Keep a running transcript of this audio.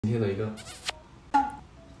天的一个，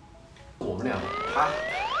我们俩，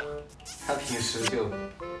他平时就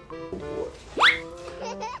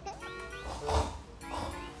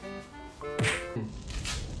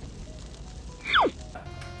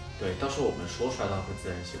对，到时候我们说出来的话会自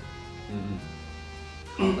然些。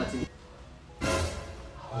好，那今天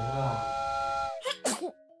好啊。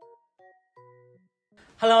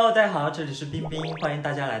Hello， 大家好，这里是冰冰，欢迎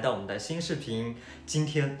大家来到我们的新视频。今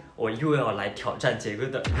天我又要来挑战杰哥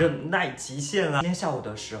的忍耐极限了。今天下午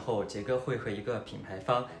的时候，杰哥会和一个品牌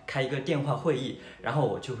方开一个电话会议，然后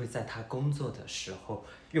我就会在他工作的时候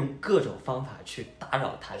用各种方法去打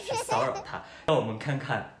扰他，去骚扰他。让我们看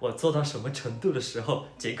看我做到什么程度的时候，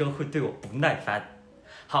杰哥会对我不耐烦。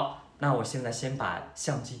好，那我现在先把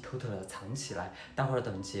相机偷偷的藏起来，待会儿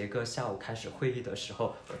等杰哥下午开始会议的时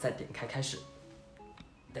候，我再点开开始。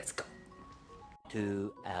Let's go. 2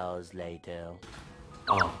 hours later.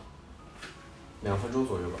 2分钟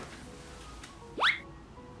左右吧。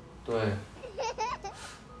对，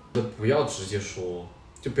不要直接说，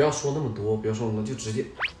就不要说那么多，就直接，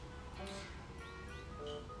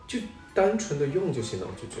就单纯的用就行了，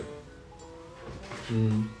我就觉得。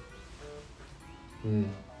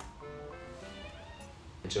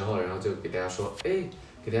之后，然后就给大家说，给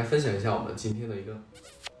大家分享一下我们今天的一个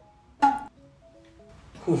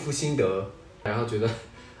护肤心得，然后觉得，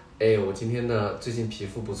我今天的最近皮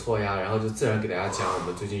肤不错呀，然后就自然给大家讲我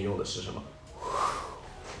们最近用的是什么。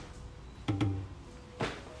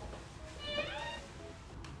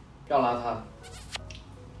不要拉他，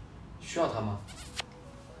需要他吗？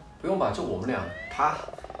不用吧，就我们俩，他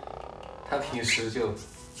平时就，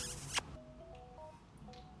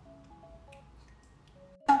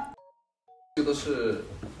这都是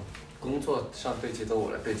工作上对接的，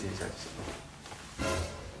我来对接一下就行了。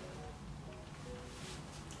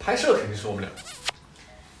拍摄肯定是我们俩，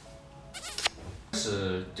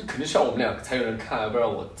就肯定需要我们俩才有人看，不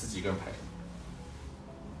然我自己一个人拍。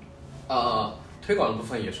推广的部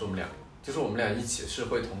分也是我们俩，就是我们俩一起是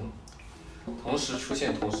会同时出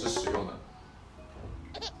现、同时使用的。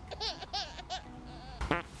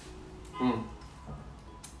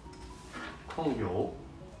控油。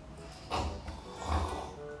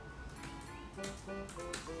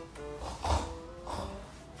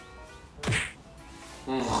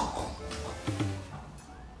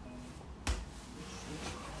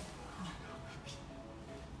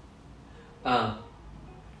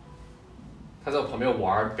他在我旁边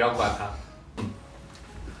玩，不要管他。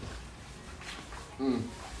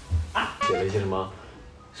写了一些什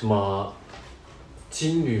么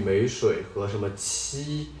金缕梅水和什么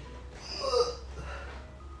七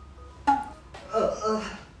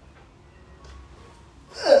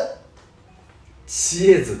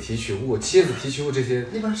叶子提取物，这些。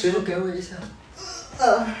你把手给我一下。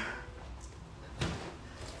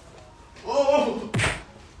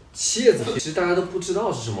七叶子其实大家都不知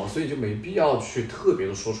道是什么，所以就没必要去特别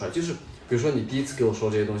的说出来。就是比如说你第一次给我说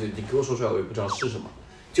这些东西，你给我说出来，我也不知道是什么，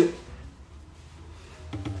就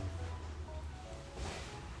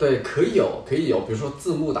对，可以有，比如说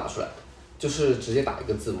字幕打出来，就是直接打一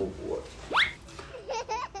个字幕。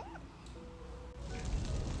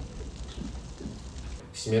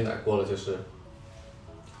洗面奶过了就是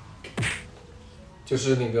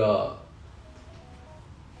那个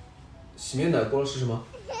洗面奶过了是什么？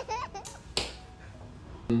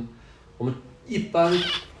我们一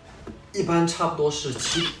般差不多是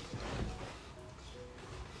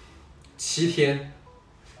七天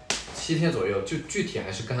左右，就具体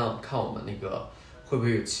还是看我们那个会不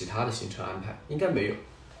会有其他的行程安排，应该没有。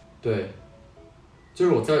对，就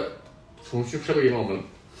是我再重新说一遍我们。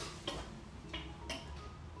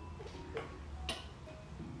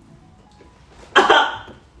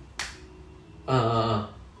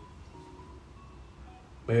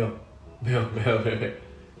没有，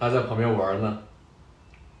他在旁边玩呢。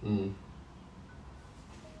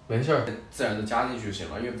没事儿，自然的加进去就行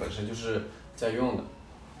了，因为本身就是在用的。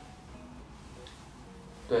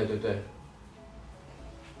对，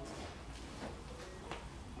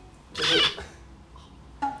就是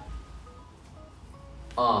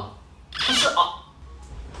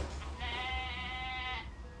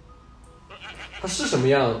它是什么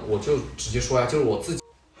样，我就直接说呀，就是我自己。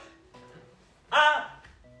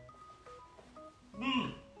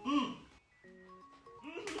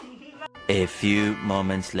A few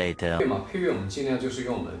moments later. 配乐我们尽量就是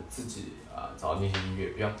用我们自己找那些音乐，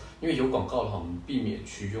不要因为有广告的话，我们避免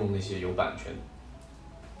去用那些有版权。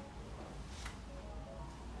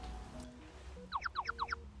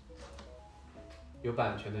有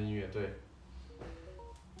版权的音乐，对。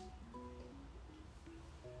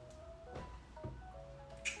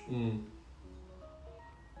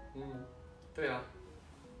对啊。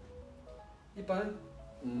一般，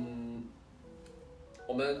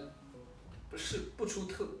我们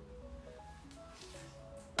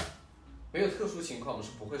没有特殊情况，我们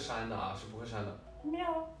是不会删的啊，是不会删的。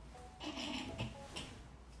喵。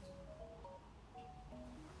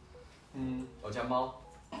我家猫。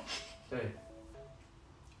对。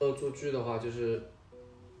恶作剧的话，就是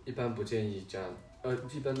一般不建议这样，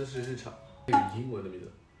一般都是日常。有英文的名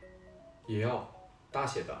字，也要大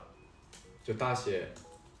写的，就大写。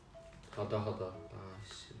好的，大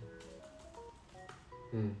写。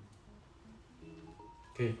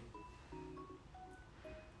可以。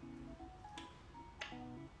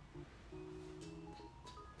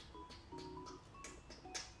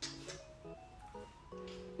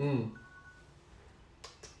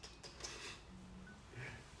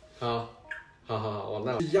好，我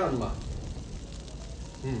那一样的嘛。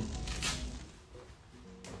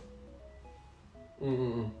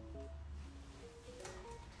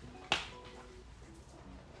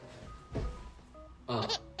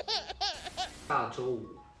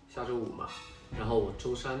下周五嘛，然后我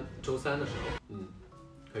周三的时候，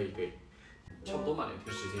可以，差不多嘛，2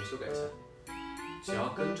天时间修改一下。只要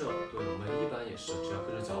跟着，对，我们一般也是，只要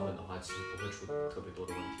跟着脚本的话，其实不会出特别多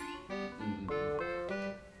的问题。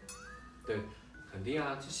对，肯定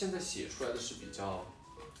啊，就现在写出来的是比较，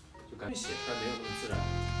就感觉写出来没有那么自然。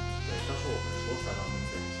对，但是我们说出来的很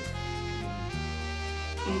自然些。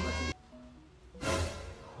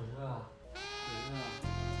好热啊！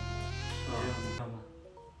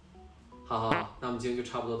好，那我们今天就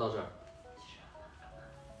差不多到这儿。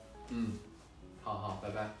好，拜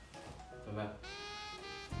拜。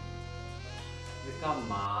你在干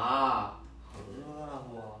嘛？好热啊！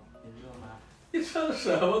你热吗？你穿的什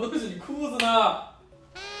么东西？你裤子呢？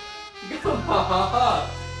你干嘛？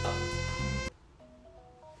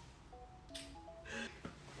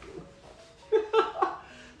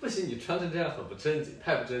不行，你穿成这样很不正经，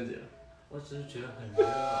太不正经了。我只是觉得很热。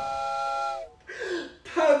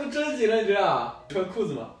太不正经了，你这样穿裤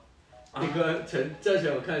子吗？那个站起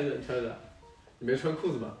来，我看一下你穿的，你没穿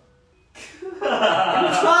裤子吗？你不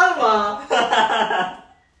穿吗？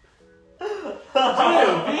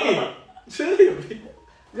真的有病！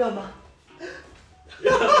热吗？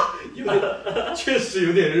确实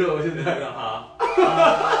有点热，我现在。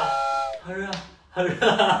好热。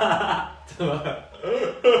怎么？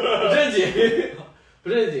不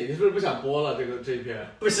正经，你是不是不想播了？这一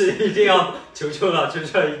篇？不是，一定要求了，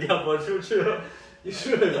一定要播出去。你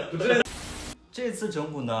是不正经？这次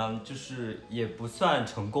整蛊呢，就是也不算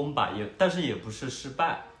成功吧，但是也不是失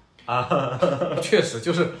败啊。确实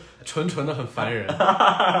就是纯的很烦人，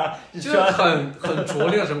就是很拙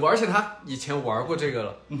劣的成果。而且他以前玩过这个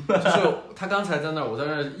了，就是他刚才在那儿，我在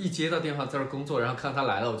那儿一接到电话在那儿工作，然后看他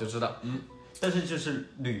来了，我就知道，但是就是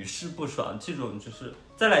屡试不爽，这种就是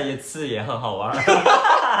再来一次也很好玩。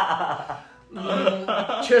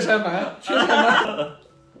确实还蛮。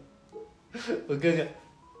我看看，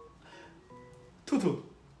兔，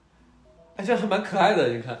哎，这还蛮可爱的，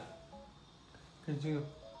你看这个，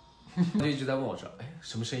他就一直在问我说，哎，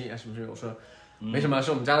什么声音啊？我说没什么，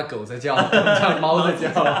是我们家的狗在叫，我们家的猫在叫，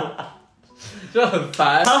这很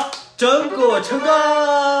烦。好，整蛊成功。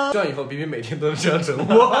这样以后BinBin每天都是这样整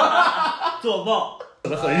我，做梦，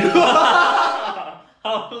整得很热。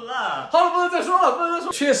好了，不能再说了，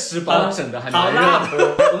确实把我整得还蛮热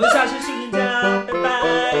的。我们下